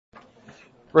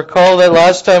Recall that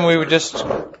last time we just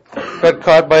got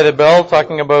caught by the bell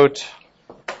talking about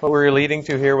what we were leading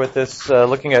to here with this,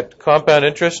 looking at compound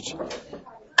interest.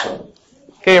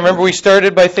 Okay, remember we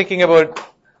started by thinking about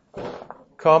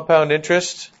compound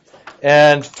interest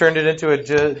and turned it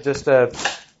into just a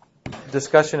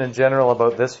discussion in general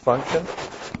about this function.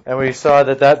 And we saw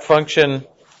that function,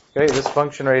 okay, this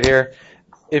function right here,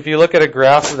 if you look at a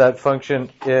graph of that function,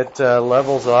 it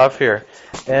levels off here.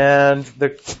 And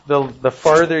the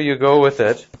farther you go with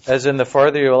it, as in the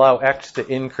farther you allow x to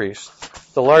increase,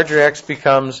 the larger x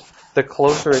becomes, the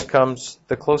closer it comes,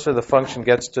 the closer the function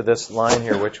gets to this line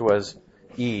here, which was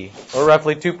e, or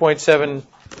roughly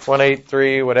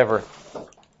 2.7183, whatever.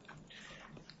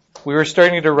 We were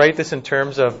starting to write this in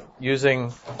terms of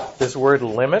using this word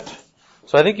limit.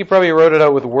 So I think you probably wrote it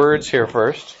out with words here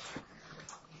first.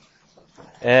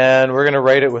 And we're going to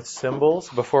write it with symbols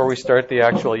before we start the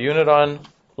actual unit on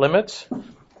limits.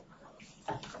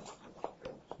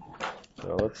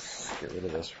 So let's get rid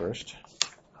of this first.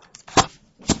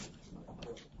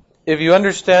 If you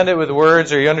understand it with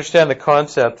words or you understand the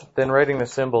concept, then writing the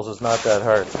symbols is not that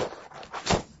hard.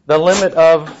 The limit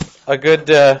of a good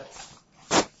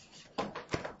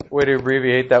way to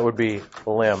abbreviate that would be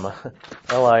lim,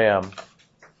 L-I-M.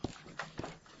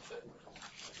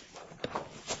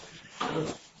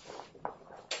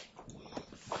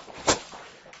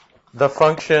 The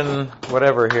function,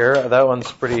 whatever here, that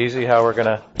one's pretty easy how we're going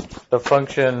to, the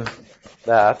function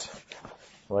that,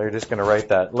 well, you're just going to write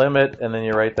that limit, and then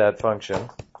you write that function,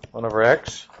 1 over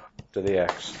x to the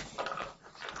x.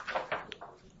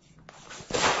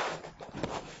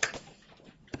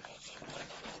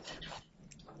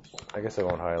 I guess I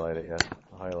won't highlight it yet.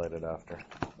 I'll highlight it after.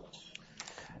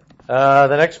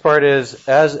 The next part is,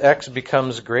 as x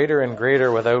becomes greater and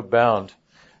greater without bound.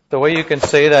 The way you can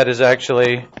say that is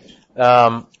actually,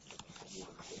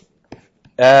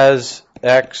 as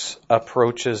x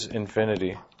approaches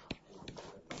infinity.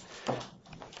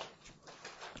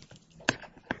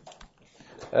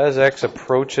 As x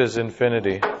approaches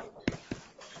infinity.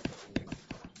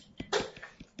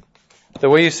 The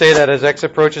way you say that, as x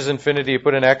approaches infinity, you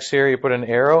put an x here, you put an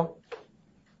arrow,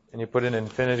 and you put an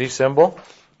infinity symbol.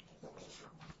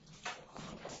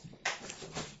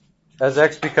 As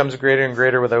x becomes greater and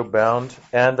greater without bound,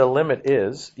 and the limit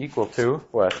is equal to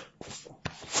what?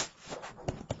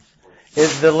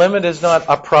 The limit is not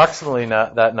approximately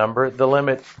not that number. The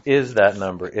limit is that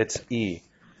number. It's e.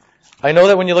 I know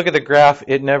that when you look at the graph,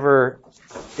 it never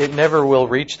will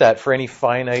reach that for any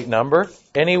finite number.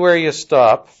 Anywhere you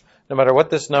stop, no matter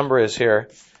what this number is here,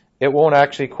 it won't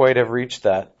actually quite have reached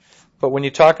that. But when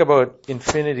you talk about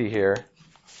infinity here,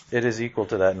 it is equal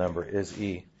to that number, is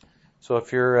e. So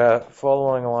if you're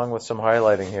following along with some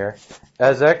highlighting here,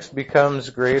 as x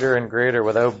becomes greater and greater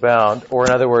without bound, or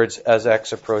in other words, as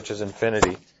x approaches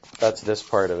infinity, that's this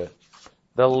part of it.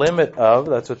 The limit of,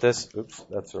 that's what this, oops,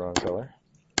 that's the wrong color.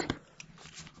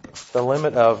 The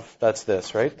limit of, that's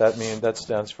this, right? That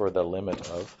stands for the limit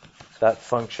of that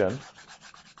function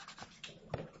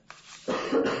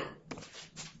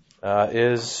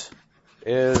is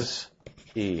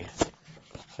e.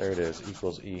 There it is,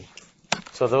 equals e.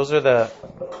 So those are the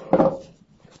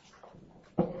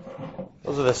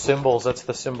symbols. That's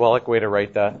the symbolic way to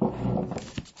write that.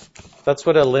 That's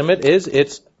what a limit is.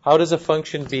 It's how does a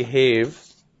function behave?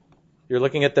 You're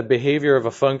looking at the behavior of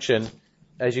a function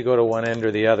as you go to one end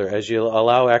or the other, as you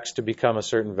allow x to become a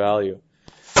certain value.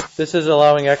 This is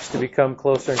allowing x to become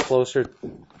closer and closer,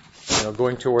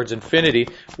 going towards infinity.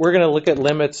 We're going to look at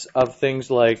limits of things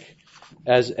like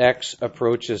as x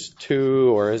approaches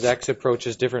 2 or as x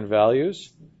approaches different values,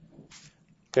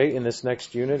 okay, in this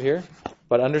next unit here.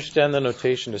 But understand the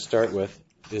notation to start with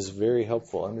is very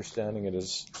helpful. Understanding it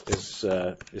is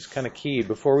kind of key.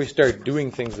 Before we start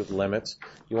doing things with limits,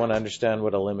 you want to understand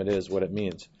what a limit is, what it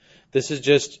means. This is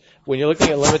just, when you're looking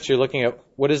at limits, you're looking at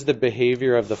what is the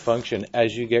behavior of the function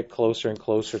as you get closer and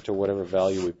closer to whatever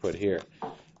value we put here.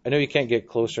 I know you can't get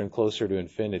closer and closer to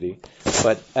infinity,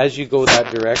 but as you go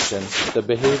that direction, the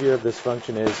behavior of this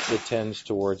function is it tends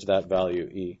towards that value,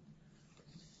 e.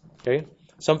 Okay?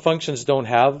 Some functions don't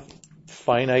have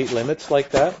finite limits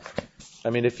like that. I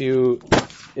mean, if you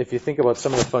think about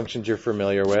some of the functions you're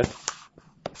familiar with,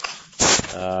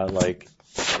 like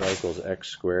y equals x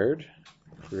squared,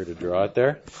 if we were to draw it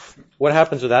there, what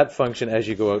happens with that function as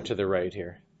you go out to the right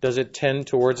here? Does it tend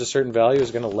towards a certain value? Is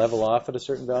it going to level off at a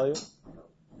certain value?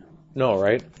 No,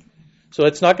 right? So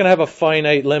it's not going to have a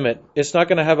finite limit. It's not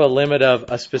going to have a limit of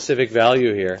a specific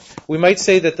value here. We might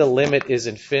say that the limit is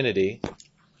infinity.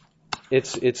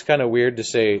 It's kind of weird to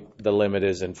say the limit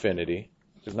is infinity.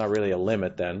 There's not really a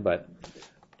limit then, but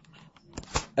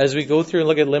as we go through and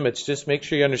look at limits, just make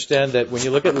sure you understand that when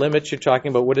you look at limits, you're talking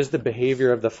about what is the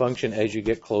behavior of the function as you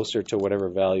get closer to whatever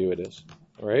value it is.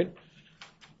 All right?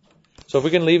 So if we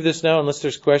can leave this now, unless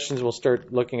there's questions, we'll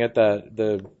start looking at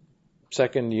the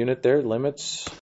second unit there, limits.